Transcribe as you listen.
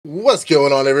What's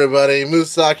going on, everybody?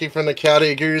 Musaki from the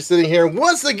Chaldea Guru sitting here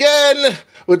once again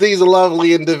with these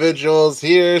lovely individuals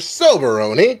here,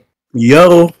 Soberoni.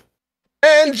 Yo.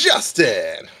 And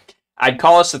Justin. I'd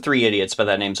call us the three idiots, but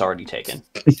that name's already taken.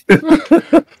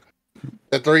 The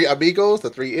three amigos,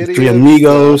 the three idiots. Three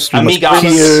amigos, three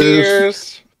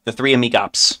musketeers. The three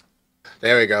amigops.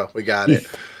 There we go. We got it.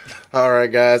 All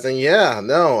right, guys. And yeah,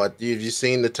 no, you've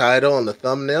seen the title and the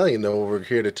thumbnail. You know what we're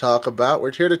here to talk about.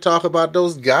 We're here to talk about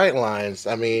those guidelines.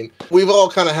 I mean, we've all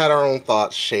kind of had our own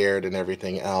thoughts shared and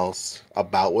everything else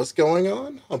about what's going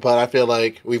on. But I feel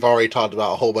like we've already talked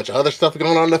about a whole bunch of other stuff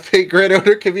going on in the fake Grand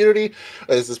Owner community.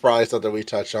 This is probably something we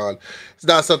touch on. It's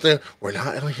not something, we're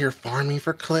not out here farming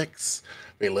for clicks.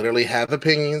 We literally have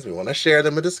opinions. We want to share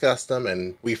them and discuss them.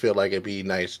 And we feel like it'd be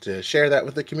nice to share that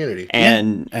with the community.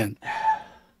 And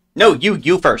no,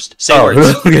 you first. Say words.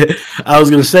 Okay. I was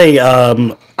gonna say,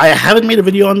 I haven't made a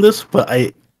video on this,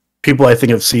 but people I think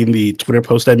have seen the Twitter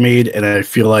post I made, and I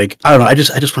feel like I don't know. I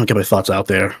just want to get my thoughts out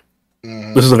there.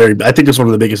 This is I think it's one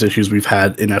of the biggest issues we've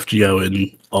had in FGO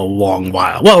in a long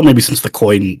while. Well, maybe since the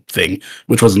coin thing,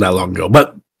 which wasn't that long ago.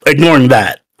 But ignoring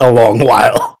that, a long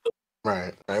while.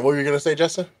 Right. What were you gonna say,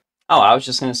 Justin? Oh, I was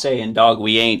just gonna say, and dog,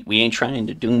 we ain't trying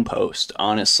to doom post,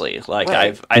 honestly. Like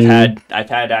right. I've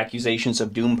had accusations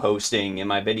of doom posting in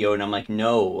my video, and I'm like,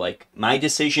 no, like my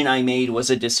decision I made was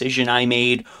a decision I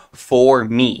made for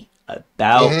me,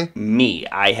 about me.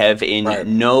 I have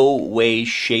in no way,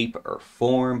 shape, or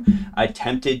form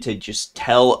attempted to just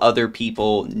tell other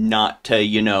people not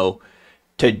to,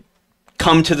 to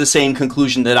come to the same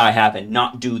conclusion that I have and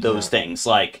not do those things.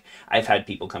 Like, I've had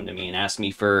people come to me and ask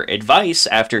me for advice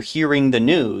after hearing the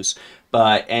news,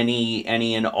 but any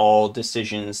and all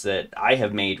decisions that I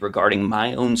have made regarding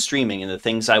my own streaming and the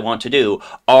things I want to do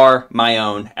are my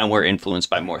own, and were influenced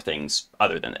by more things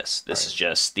other than this. This is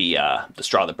just the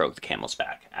straw that broke the camel's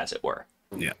back, as it were.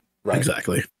 Yeah,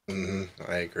 exactly. I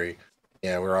agree.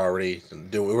 Yeah, we're already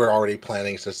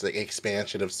planning such an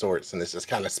expansion of sorts, and this just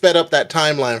kind of sped up that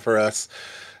timeline for us,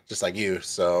 just like you.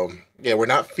 So yeah, we're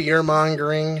not fear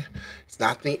mongering. It's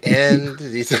not the end.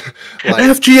 These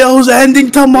FGO's ending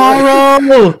tomorrow.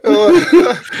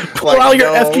 Pull out your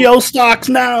FGO stocks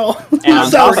now. And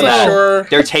I'm pretty sure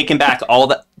they're taking back all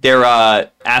that. They're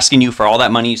asking you for all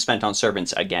that money you spent on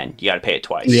servants again. You got to pay it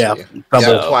twice. Yeah,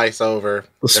 twice over.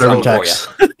 The servant tax.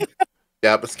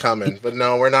 Yep, it's coming. But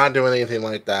no, we're not doing anything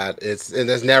like that.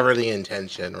 There's never the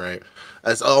intention, right?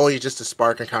 It's always just to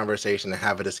spark a conversation and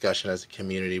have a discussion as a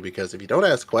community, because if you don't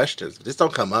ask questions, if this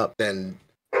don't come up, then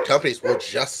companies will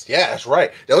just, that's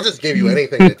right. They'll just give you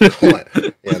anything that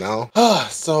you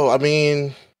want, So, I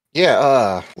mean,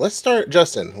 let's start.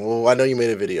 Justin, well, I know you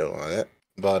made a video on it,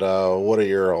 but what are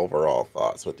your overall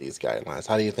thoughts with these guidelines?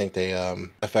 How do you think they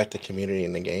affect the community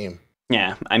in the game?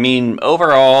 Yeah, I mean,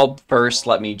 overall, first,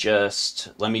 let me just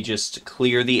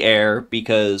clear the air,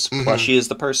 because Plushie is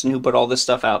the person who put all this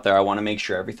stuff out there. I want to make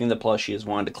sure everything that Plushie has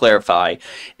wanted to clarify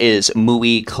is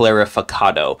muy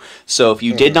clarificado. So if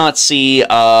you did not see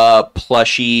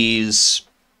Plushie's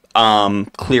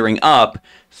clearing up,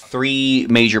 3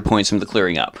 major points from the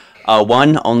clearing up.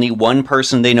 One, only one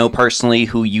person they know personally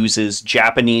who uses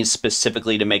Japanese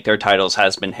specifically to make their titles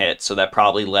has been hit, so that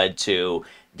probably led to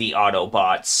the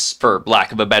Autobots, for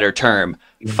lack of a better term,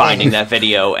 finding that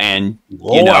video and,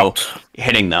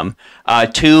 hitting them.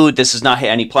 2, this has not hit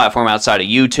any platform outside of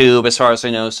YouTube, as far as I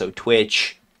know, so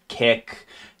Twitch, Kick,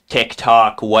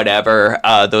 TikTok, whatever,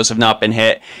 those have not been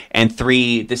hit. And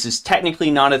 3, this is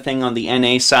technically not a thing on the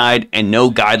NA side, and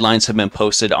no guidelines have been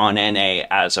posted on NA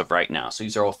as of right now. So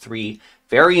these are all 3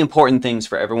 very important things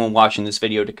for everyone watching this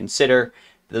video to consider.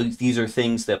 These are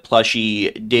things that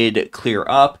Plushie did clear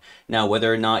up. Now,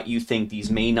 whether or not you think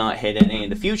these may not hit NA in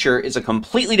the future is a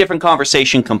completely different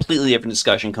conversation, completely different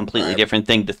discussion, completely different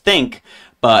thing to think.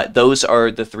 But those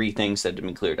are the 3 things that have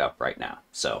been cleared up right now.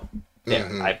 So,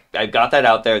 I've got that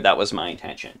out there. That was my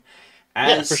intention.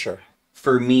 For sure.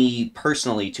 For me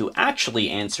personally, to actually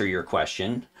answer your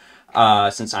question,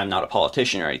 since I'm not a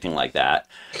politician or anything like that,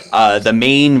 the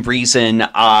main reason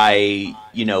I,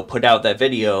 put out that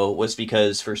video was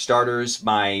because, for starters,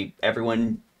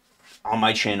 everyone on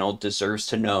my channel deserves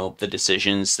to know the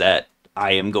decisions that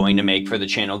I am going to make for the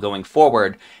channel going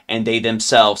forward, and they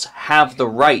themselves have the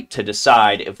right to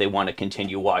decide if they want to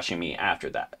continue watching me after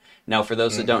that. Now, for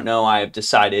those that don't know, I have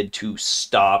decided to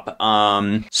stop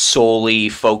solely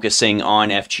focusing on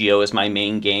FGO as my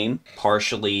main game,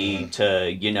 partially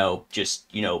to,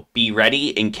 be ready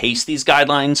in case these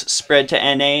guidelines spread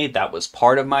to NA. That was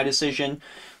part of my decision.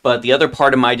 But the other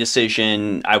part of my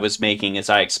decision I was making, as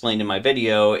I explained in my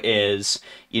video, is,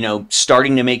 you know,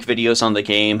 starting to make videos on the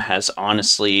game has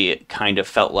honestly kind of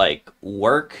felt like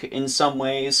work in some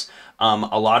ways.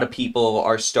 A lot of people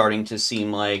are starting to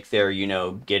seem like they're, you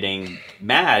know, getting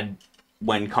mad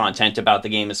when content about the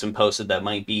game has been posted that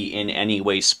might be in any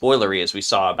way spoilery, as we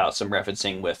saw about some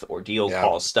referencing with ordeal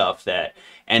call stuff that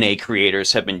NA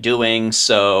creators have been doing.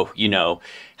 So, you know,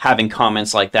 having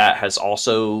comments like that has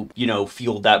also, you know,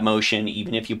 fueled that motion.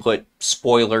 Even if you put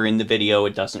spoiler in the video,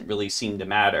 it doesn't really seem to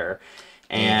matter.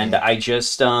 And I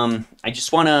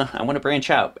want to branch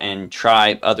out and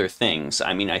try other things.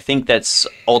 I mean, I think that's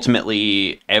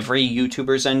ultimately every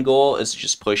YouTuber's end goal, is to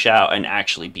just push out and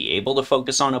actually be able to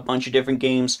focus on a bunch of different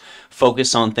games,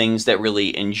 focus on things that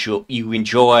really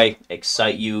enjoy,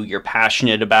 excite you, you're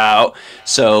passionate about.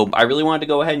 So I really wanted to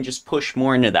go ahead and just push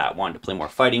more into that. Wanted to play more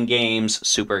fighting games,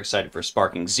 super excited for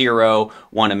Sparking Zero,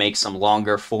 want to make some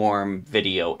longer form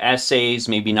video essays,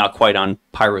 maybe not quite on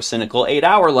Pyrocynical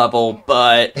 8-hour level,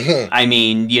 but I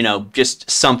mean, you know, just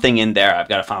something in there. I've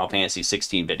got a Final Fantasy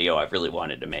 16 video I've really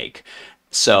wanted to make.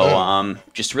 So,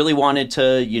 just really wanted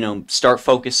to, you know, start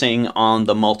focusing on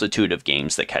the multitude of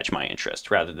games that catch my interest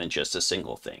rather than just a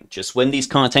single thing. Just when these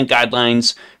content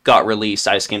guidelines got released,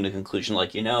 I just came to the conclusion,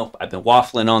 like, you know, I've been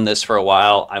waffling on this for a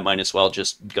while. I might as well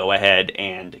just go ahead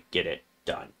and get it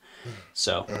done.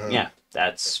 So, yeah,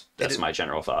 that's my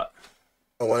general thought.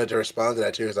 I wanted to respond to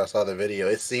that too, because I saw the video.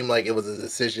 It seemed like it was a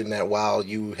decision that, while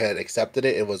you had accepted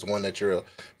it, it was one that you're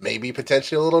maybe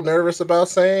potentially a little nervous about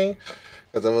saying.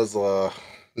 Because it was,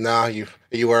 nah, you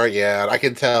were, yeah, I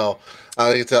can tell.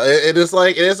 I can tell. It is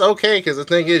like, it is okay, because the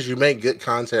thing is, you make good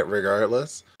content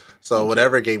regardless. So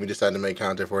whatever game you decide to make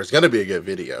content for, it's going to be a good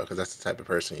video, because that's the type of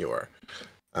person you are.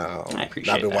 I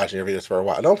appreciate I've been watching your videos for a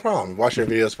while. No problem. Watching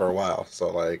your videos for a while.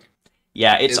 So, like,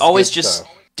 yeah, it's always just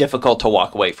difficult to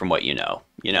walk away from what you know.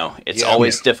 You know, it's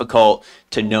always difficult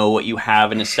to know what you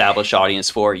have an established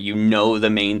audience for. You know the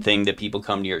main thing that people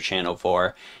come to your channel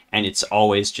for, and it's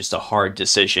always just a hard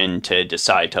decision to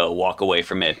decide to walk away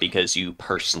from it because you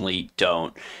personally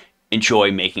don't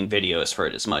enjoy making videos for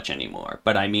it as much anymore.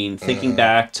 But I mean, thinking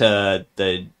back to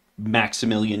the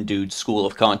Maximilian Dude school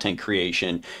of content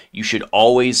creation, you should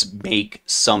always make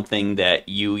something that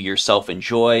you yourself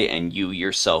enjoy and you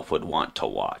yourself would want to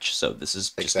watch. So this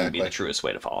is just going to be the truest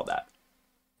way to follow that.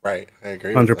 Right, I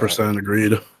agree. 100%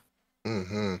 agreed.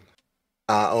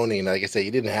 Oni, like I said,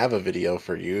 you didn't have a video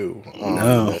for you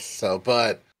on this, so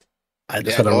but I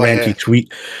just had a ranty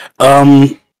tweet.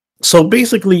 So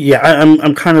basically,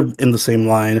 I'm kind of in the same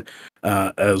line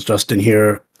as Justin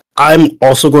here. I'm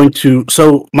also going to,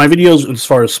 so my videos, as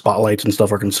far as spotlights and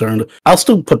stuff are concerned, I'll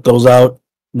still put those out.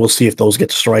 We'll see if those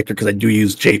get striked, because I do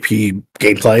use JP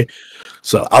gameplay.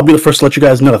 So I'll be the first to let you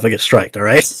guys know if I get striked, all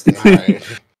right? All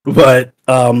right. But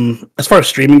as far as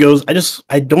streaming goes,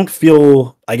 I don't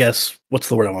feel, I guess, what's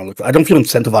the word I want to look for? I don't feel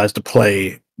incentivized to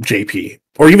play JP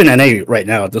or even NA right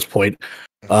now at this point.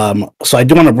 So I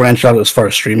do want to branch out as far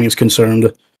as streaming is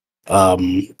concerned.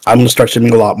 I'm going to start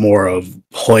streaming a lot more of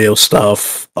Hoyo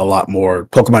stuff, a lot more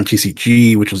Pokemon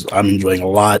TCG, which is I'm enjoying a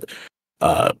lot.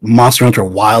 Monster Hunter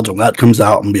Wilds, when that comes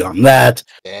out, and beyond that,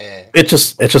 it's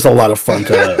just a lot of fun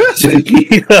to.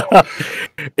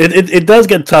 It does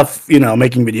get tough, you know,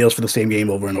 making videos for the same game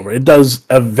over and over. It does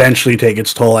eventually take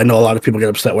its toll. I know a lot of people get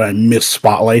upset when I miss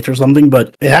spotlight or something,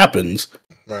 but it happens.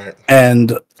 Right.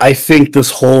 And I think this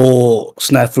whole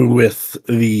snafu with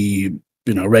the,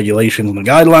 you know, regulations and the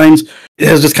guidelines, it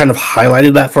has just kind of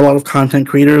highlighted that for a lot of content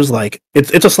creators. Like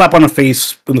it's a slap on the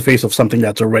face of something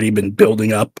that's already been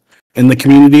building up in the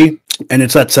community, and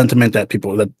it's that sentiment that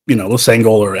people that, you know,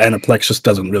 Lisangol or Aniplex just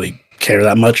doesn't really care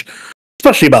that much,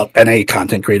 especially about NA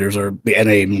content creators or the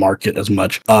NA market as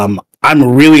much. I'm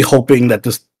really hoping that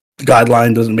this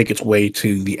guideline doesn't make its way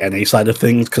to the NA side of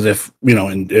things, because if, you know,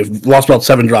 and if Lost Belt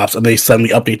 7 drops and they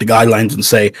suddenly update the guidelines and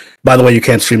say, by the way, you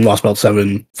can't stream Lost Belt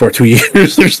 7 for 2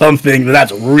 years or something, that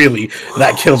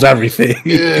kills everything.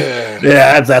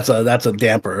 Yeah, that's a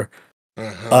damper.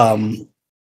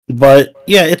 But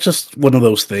yeah, it's just one of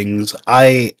those things.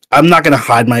 I'm not gonna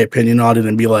hide my opinion on it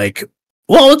and be like,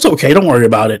 well, it's okay, don't worry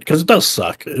about it, because it does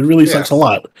suck. It really sucks a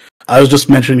lot. I was just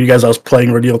mentioning to you guys I was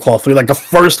playing Ordeal Call 3, like the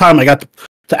first time I got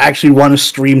to actually want to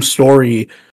stream story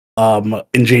in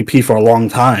JP for a long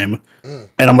time. And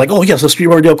I'm like, oh yes, let's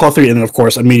stream Ordeal Call 3, and then of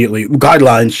course immediately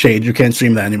guidelines change, you can't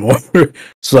stream that anymore.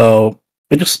 So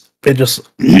it just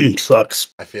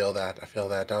sucks. I feel that.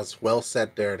 That was well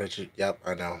said there. Yep,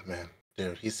 I know, man.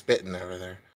 Dude, he's spitting over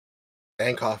there.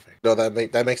 And coughing. No,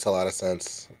 that makes a lot of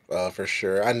sense, for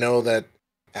sure. I know that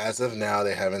as of now,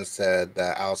 they haven't said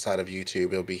that outside of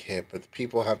YouTube it'll be hit, but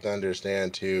people have to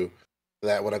understand too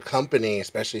that when a company,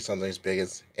 especially something as big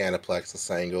as Aniplex,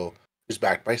 Sangle, who's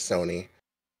backed by Sony,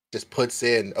 just puts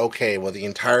in, okay, well, the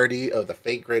entirety of the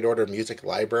Fate Great Order music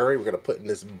library, we're going to put in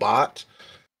this bot,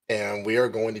 and we are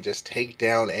going to just take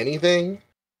down anything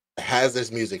that has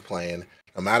this music playing,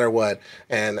 no matter what.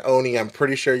 And Oni, I'm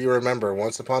pretty sure you remember,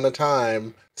 once upon a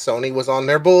time, Sony was on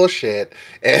their bullshit,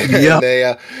 and, Yep.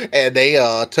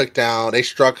 they took down, they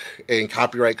struck and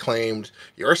copyright claimed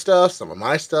your stuff, some of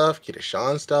my stuff, Kid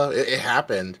Sean's stuff. It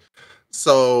happened.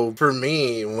 So for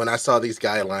me, when I saw these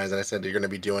guidelines and I said they're going to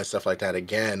be doing stuff like that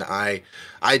again, I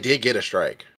did get a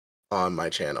strike on my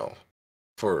channel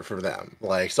for them.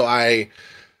 Like, so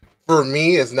for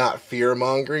me, it's not fear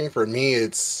mongering. For me,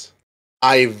 it's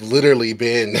I've literally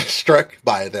been struck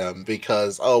by them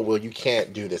because, oh well, you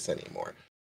can't do this anymore,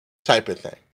 type of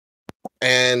thing.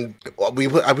 And we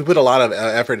put a lot of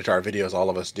effort into our videos, all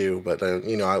of us do, but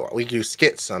we do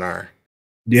skits on our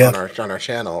on our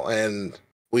channel, and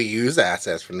we use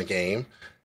assets from the game.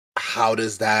 How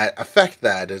does that affect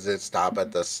that? Does it stop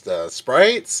at the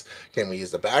sprites? Can we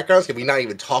use the backgrounds? Can we not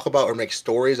even talk about or make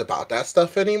stories about that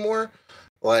stuff anymore?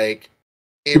 Like,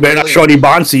 you better not show any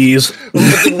bonsies.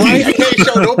 Right? I can't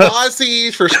show no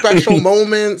bonsies for special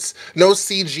moments, no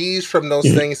CGs from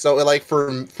those things. So, like, for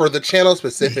the channel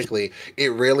specifically,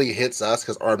 it really hits us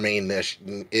because our main niche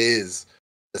is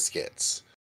the skits.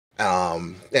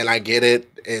 And I get it.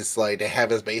 It's like they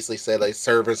have us basically said like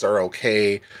servants are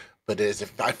okay, but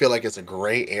I feel like it's a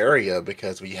gray area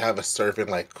because we have a servant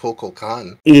like Coco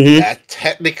Khan that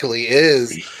technically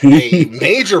is a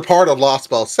major part of Lost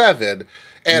Spell 7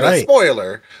 and a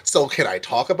spoiler. So can I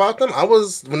talk about them?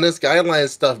 When this guideline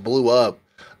stuff blew up,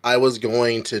 I was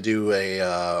going to do a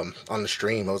on the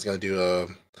stream. I was going to do a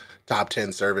top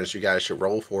 10 servants you guys should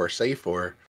roll for or save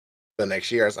for. The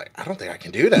next year, I was like, I don't think I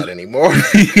can do that anymore.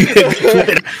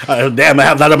 Damn, I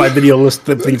have that on my video list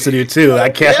of things to do too. I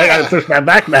can't. Yeah. I gotta push that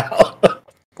back now.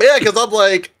 Yeah, because I'm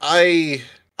like, I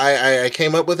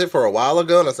came up with it for a while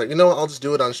ago, and I was like, you know what? I'll just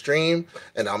do it on stream,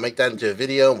 and I'll make that into a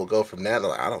video, and we'll go from that. And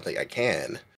I'm like, I don't think I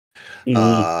can.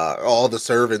 All the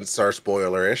servants are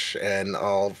spoilerish, and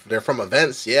they're from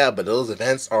events, yeah, but those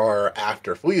events are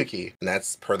after Fuyuki, and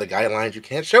that's per the guidelines. You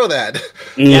can't show that.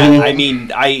 Yeah, I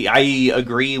mean, I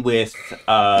agree with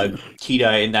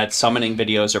Kita in that summoning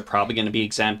videos are probably going to be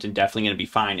exempt and definitely going to be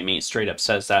fine. I mean, it straight up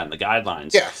says that in the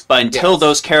guidelines. Yes. But until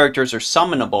those characters are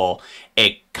summonable,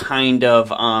 it kind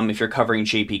of, if you're covering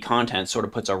JP content, sort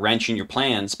of puts a wrench in your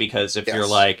plans, because if you're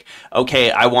like,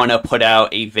 okay, I want to put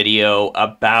out a video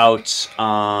about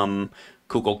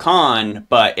Kukul Khan,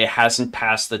 but it hasn't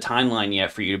passed the timeline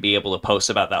yet for you to be able to post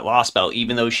about that Lost Spell,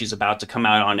 even though she's about to come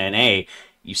out on NA,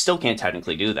 you still can't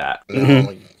technically do that.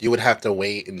 No, you would have to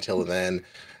wait until then.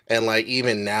 And like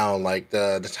even now, like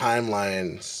the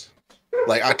timelines,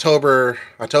 like October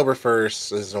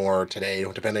 1st is, or today,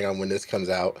 depending on when this comes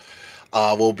out,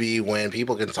 will be when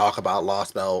people can talk about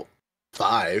Lost Belt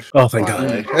 5. Oh, thank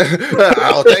God.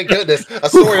 Oh, thank goodness. A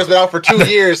story has been out for 2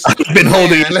 years. I've been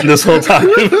holding it this whole time.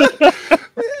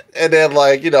 And then,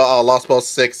 like, Lost Belt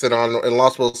 6 and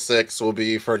Lost Belt 6 will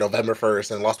be for November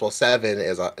 1st, and Lost Belt 7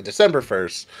 is December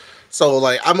 1st. So,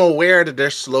 like, I'm aware that they're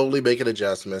slowly making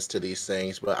adjustments to these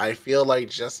things, but I feel like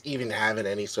just even having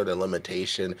any sort of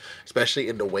limitation, especially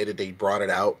in the way that they brought it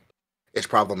out, is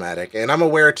problematic. And I'm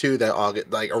aware, too, that August,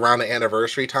 like, around the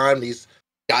anniversary time, these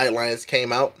guidelines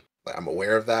came out. I'm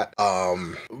aware of that.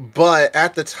 But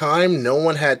at the time, no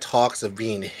one had talks of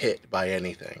being hit by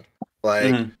anything.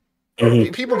 Like,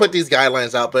 people put these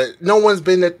guidelines out, but no one's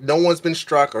been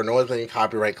struck or no one's been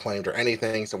copyright claimed or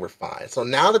anything, so we're fine. So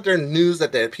now that there's news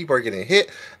that people are getting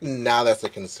hit, now that's a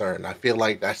concern. I feel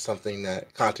like that's something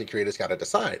that content creators got to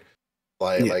decide.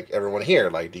 Like everyone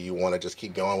here, like, do you want to just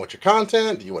keep going with your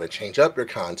content? Do you want to change up your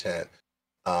content?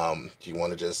 Do you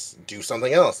want to just do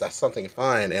something else? That's something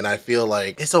fine. And I feel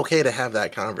like it's okay to have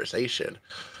that conversation.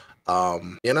 I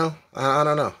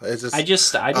don't know. It's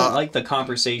just I don't like the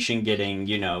conversation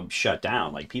getting, shut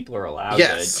down. Like, people are allowed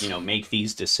to, make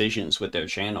these decisions with their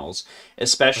channels,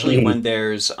 especially when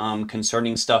there's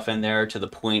concerning stuff in there to the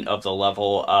point of the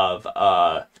level of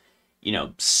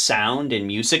sound and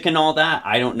music and all that.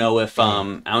 I don't know if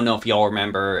y'all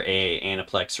remember a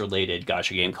Aniplex related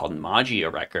gacha game called Magia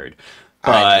Record.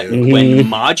 But when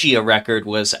Magia Record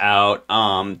was out,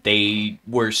 they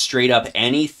were straight up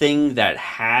anything that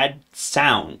had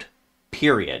sound,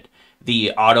 period.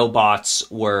 The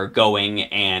Autobots were going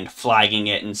and flagging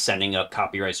it and sending up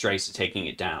copyright strikes and taking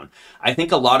it down. I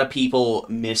think a lot of people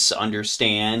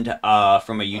misunderstand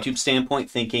from a YouTube standpoint,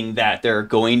 thinking that there are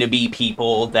going to be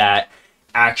people that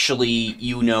actually,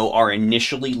 you know, are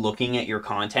initially looking at your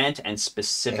content and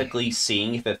specifically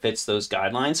seeing if it fits those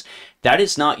guidelines, that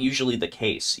is not usually the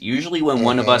case. Usually when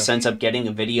one of us ends up getting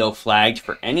a video flagged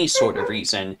for any sort of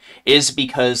reason is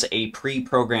because a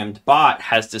pre-programmed bot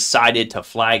has decided to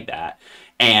flag that.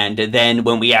 And then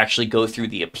when we actually go through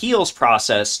the appeals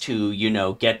process to, you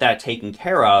know, get that taken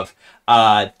care of,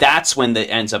 that's when that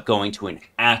ends up going to an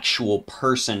actual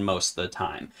person most of the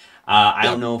time. I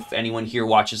don't know if anyone here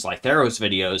watches Lythero's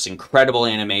videos, incredible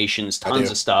animations, tons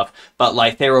of stuff, but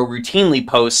Lythero routinely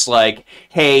posts like,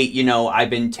 hey, you know, I've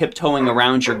been tiptoeing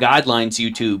around your guidelines,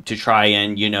 YouTube, to try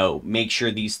and, you know, make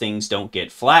sure these things don't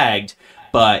get flagged.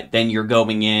 But then you're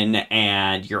going in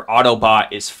and your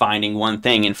Autobot is finding one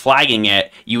thing and flagging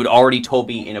it. You had already told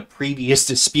me in a previous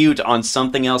dispute on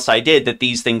something else I did that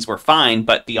these things were fine,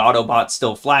 but the Autobot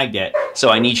still flagged it. So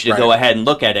I need you to go ahead and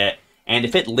look at it. And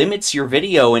if it limits your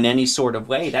video in any sort of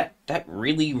way, that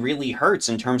really, really hurts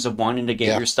in terms of wanting to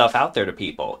get your stuff out there to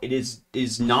people. It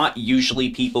is not usually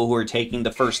people who are taking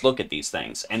the first look at these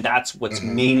things. And that's what's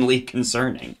mainly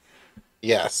concerning.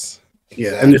 Yes. Exactly.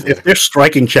 Yeah, and if they're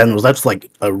striking channels, that's like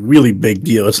a really big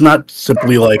deal. It's not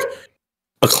simply like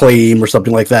a claim or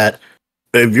something like that.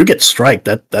 If you get striked,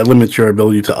 that limits your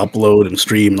ability to upload and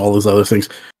stream and all those other things.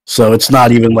 So it's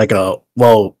not even like a,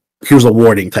 well, here's a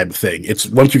warning type of thing. It's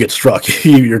once you get struck,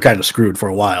 you're kind of screwed for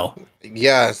a while.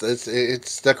 Yes,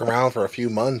 it's stuck around for a few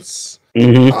months.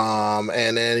 And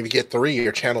then if you get 3,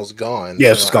 your channel's gone.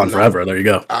 Yeah, it's gone forever. There you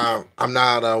go. I'm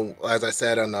not, as I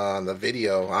said on the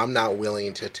video, I'm not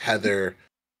willing to tether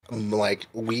like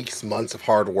weeks, months of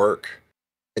hard work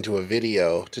into a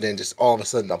video to then just all of a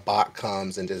sudden a bot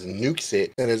comes and just nukes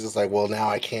it, and it's just like, well, now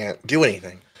I can't do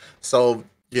anything. So,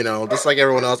 you know, just like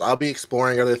everyone else, I'll be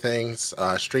exploring other things.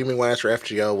 Streaming wise for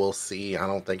FGO, we'll see. I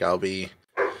don't think I'll be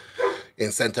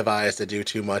incentivized to do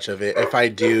too much of it. If I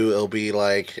do, it'll be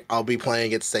like I'll be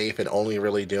playing it safe and only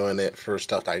really doing it for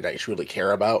stuff that I truly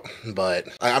care about. But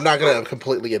I'm not gonna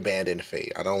completely abandon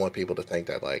Fate. I don't want people to think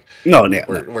that like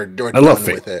we're done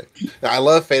with it. I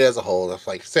love Fate as a whole. It's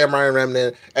like Samurai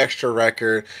Remnant, Extra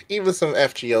Record, even some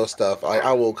FGO stuff.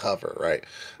 I will cover, right?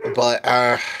 But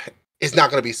it's not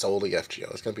going to be solely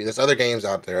FGO. It's going to be there's other games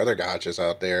out there, other gotchas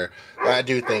out there that I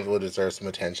do think will deserve some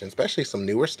attention, especially some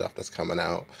newer stuff that's coming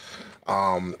out.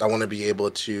 I want to be able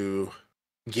to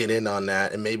get in on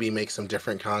that and maybe make some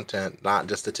different content, not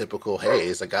just the typical, hey,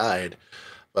 it's a guide,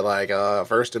 but like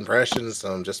first impressions,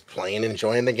 just playing,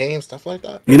 enjoying the game, stuff like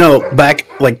that. You know, back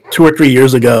like 2 or 3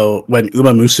 years ago when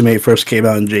Uma Musume first came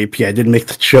out in JP, I did make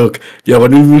the joke,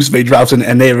 when Uma Musume drops in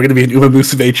NA, we're going to be an Uma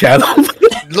Musume channel.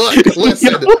 Look,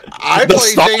 listen, the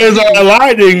stars are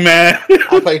aligning, man.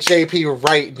 I play JP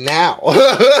right now.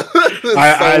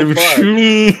 I'm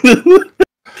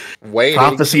waiting.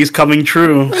 Prophecy's coming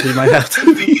true. We might have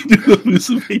to be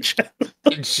Musume channel.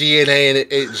 GNA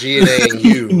and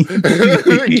you.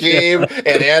 Game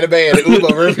and anime and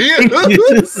Uma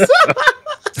reviews.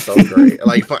 So great.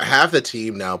 Like half the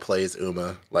team now plays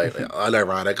Uma, like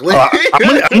unironically.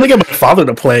 I'm gonna get my father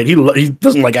to play it. He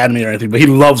doesn't like anime or anything, but he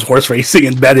loves horse racing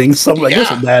and betting. So I'm like,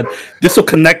 listen, Dad, this will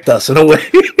connect us in a way.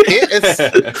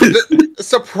 It's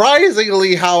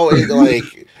surprisingly how it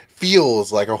like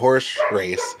feels like a horse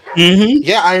race.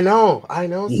 Yeah, I know.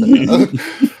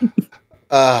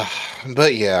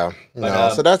 But yeah,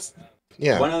 so that's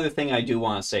One other thing I do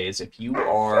want to say is if you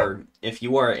are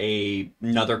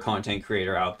another content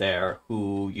creator out there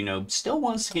who, still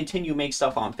wants to continue make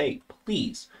stuff on Fate,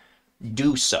 please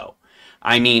do so.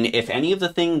 I mean, if any of the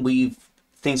things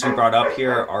we brought up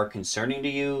here are concerning to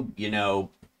you,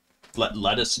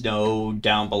 let us know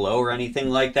down below or anything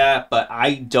like that. But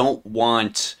I don't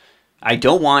want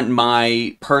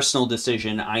my personal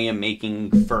decision I am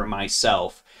making for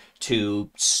myself to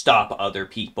stop other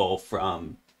people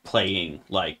from playing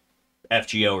like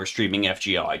FGO or streaming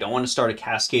FGO. I don't want to start a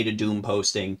cascade of doom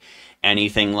posting,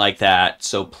 anything like that.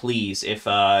 So please, if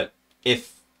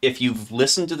you've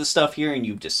listened to the stuff here and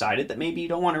you've decided that maybe you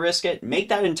don't want to risk it, make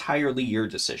that entirely your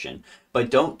decision.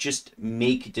 But don't just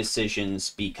make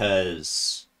decisions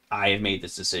because I have made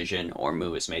this decision, or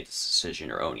Moo has made this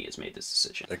decision, or Oni has made this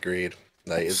decision. Agreed.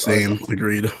 Same.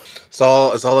 Agreed. It's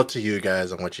all up to you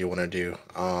guys on what you want to do.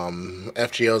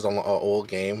 FGO's an old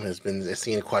game. It's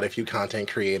seen quite a few content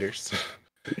creators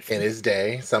in its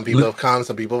day. Some people have come,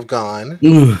 some people have gone,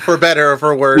 for better or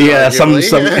for worse. Yeah, arguably.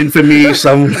 some infamy,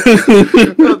 some.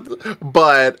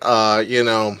 But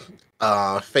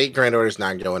Fate Grand Order is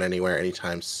not going anywhere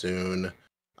anytime soon.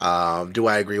 Do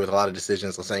I agree with a lot of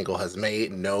decisions Losenko has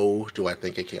made? No. Do I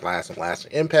think it can last some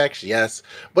lasting impacts? Yes.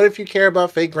 But if you care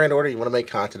about Fate Grand Order, you want to make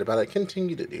content about it,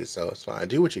 continue to do so. It's fine.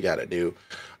 Do what you got to do.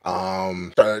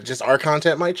 Just our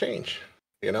content might change,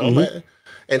 you know,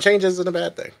 and change isn't a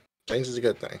bad thing. Change is a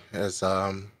good thing. As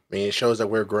I mean, it shows that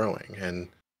we're growing, and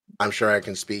I'm sure I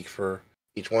can speak for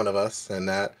each one of us, and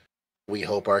that we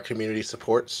hope our community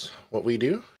supports what we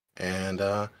do, and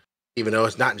even though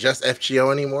it's not just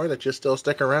FGO anymore, that you still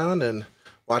stick around and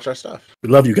watch our stuff. We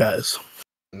love you guys.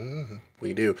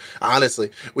 We do. Honestly,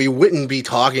 we wouldn't be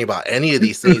talking about any of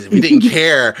these things if we didn't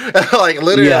care. Like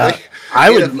literally, yeah,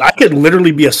 I could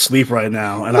literally be asleep right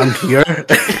now, and I'm here.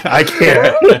 I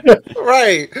care.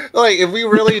 Right. Like if we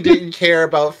really didn't care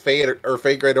about Fate or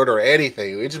Fate Grand Order or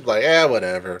anything, we'd just be like, yeah,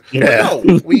 whatever. Yeah. But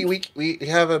no, we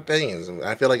have opinions.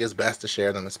 I feel like it's best to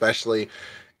share them, especially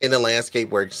in the landscape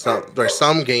where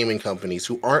some gaming companies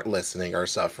who aren't listening are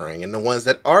suffering, and the ones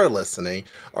that are listening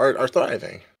are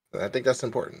thriving. I think that's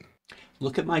important.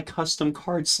 Look at my custom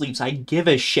card sleeves. I give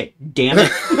a shit. Damn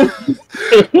it.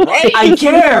 Right? I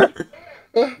care.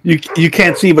 You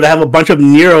can't see, but I have a bunch of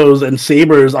Neros and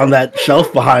Sabers on that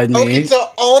shelf behind me. Okay,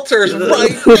 so altars right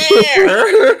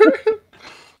there.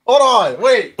 Hold on,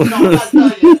 wait. No, I'm not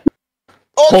done yet.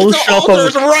 Whole shelf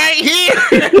altars right here.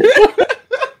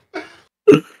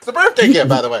 It's a birthday gift,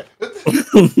 by the way.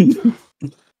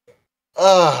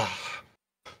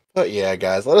 But yeah,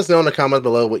 guys, let us know in the comments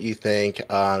below what you think.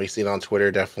 You see it on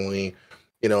Twitter, definitely,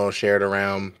 share it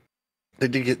around. The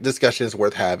discussion is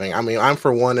worth having. I mean, I'm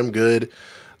for one, am good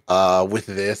with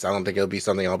this. I don't think it'll be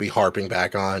something I'll be harping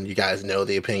back on. You guys know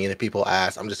the opinion. If people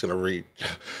ask, I'm just gonna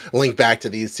link back to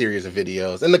these series of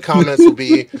videos. In the comments will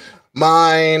be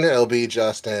mine. It'll be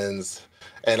Justin's,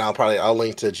 and I'll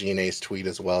link to GNA's tweet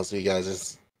as well. So you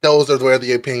guys those are where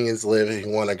the opinions live. If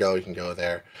you want to go, you can go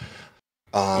there.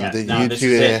 This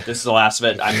is it. This is the last of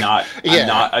it. I'm not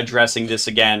addressing this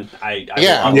again. We're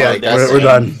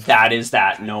done. That is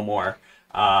that. No more.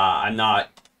 I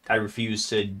refuse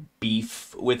to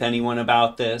beef with anyone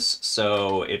about this.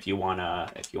 So if you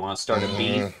wanna start a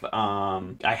beef,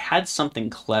 I had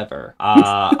something clever.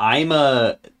 I'm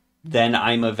a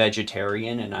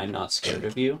vegetarian and I'm not scared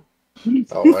of you.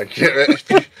 Oh my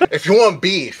god! If you want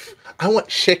beef, I want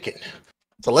chicken.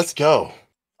 So let's go.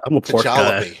 I'm a pork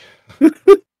guy.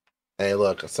 Hey,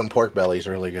 look, some pork belly is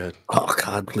really good. Oh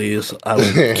God, please! I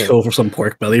would kill for some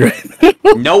pork belly right now.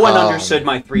 No one understood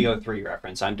my 303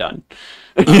 reference. I'm done.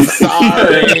 I'm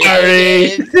sorry.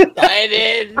 I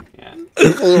did. Yeah.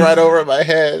 It flew right over my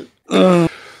head.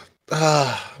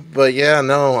 But yeah,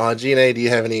 no. GNA, do you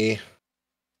have any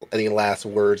last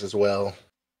words as well?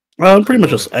 Well, I'm pretty much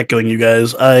just echoing you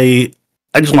guys. I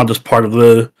just want this part of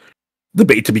the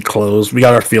debate to be closed. We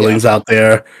got our feelings out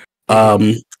there.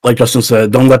 Like Justin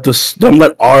said, don't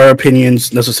let our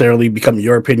opinions necessarily become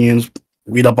your opinions.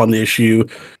 Read up on the issue,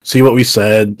 see what we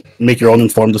said, make your own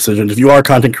informed decisions. If you are a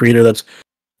content creator that's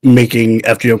making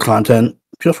FGO content,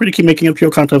 feel free to keep making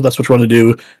FGO content if that's what you want to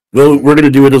do. We're going to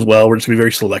do it as well. We're just going to be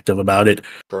very selective about it.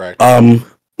 Correct.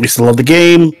 We still love the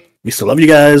game. We still love you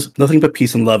guys. Nothing but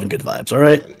peace and love and good vibes, all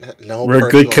right? No, we're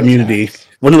a good community. Attacks.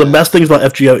 One of the best things about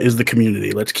FGO is the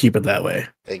community. Let's keep it that way.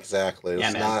 Exactly.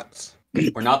 We're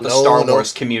not the Star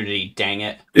Wars community, dang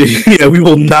it. Yeah, we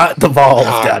will not devolve,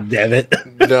 God damn it.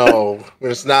 No.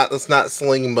 Let's not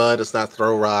sling mud, let's not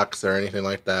throw rocks or anything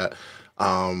like that.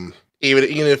 Even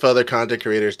if other content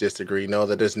creators disagree, know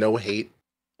that there's no hate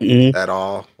at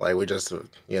all. Like we're just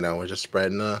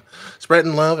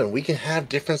spreading love, and we can have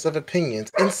difference of opinions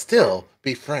and still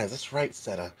be friends. That's right,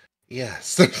 Seta.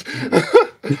 Yes.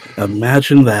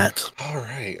 Imagine that. All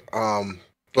right.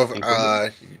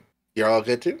 You're all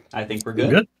good too? I think we're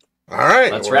good. All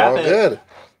right. Let's wrap it. Good.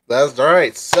 That's all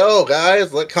right. So,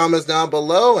 guys, let comments down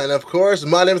below. And of course,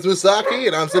 my name is Musaki,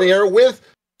 and I'm sitting here with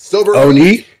Sober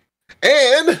Oni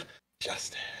and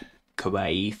Justin.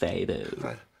 Kawaii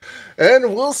Fado.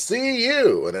 And we'll see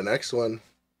you in the next one.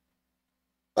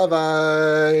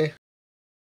 Bye-bye.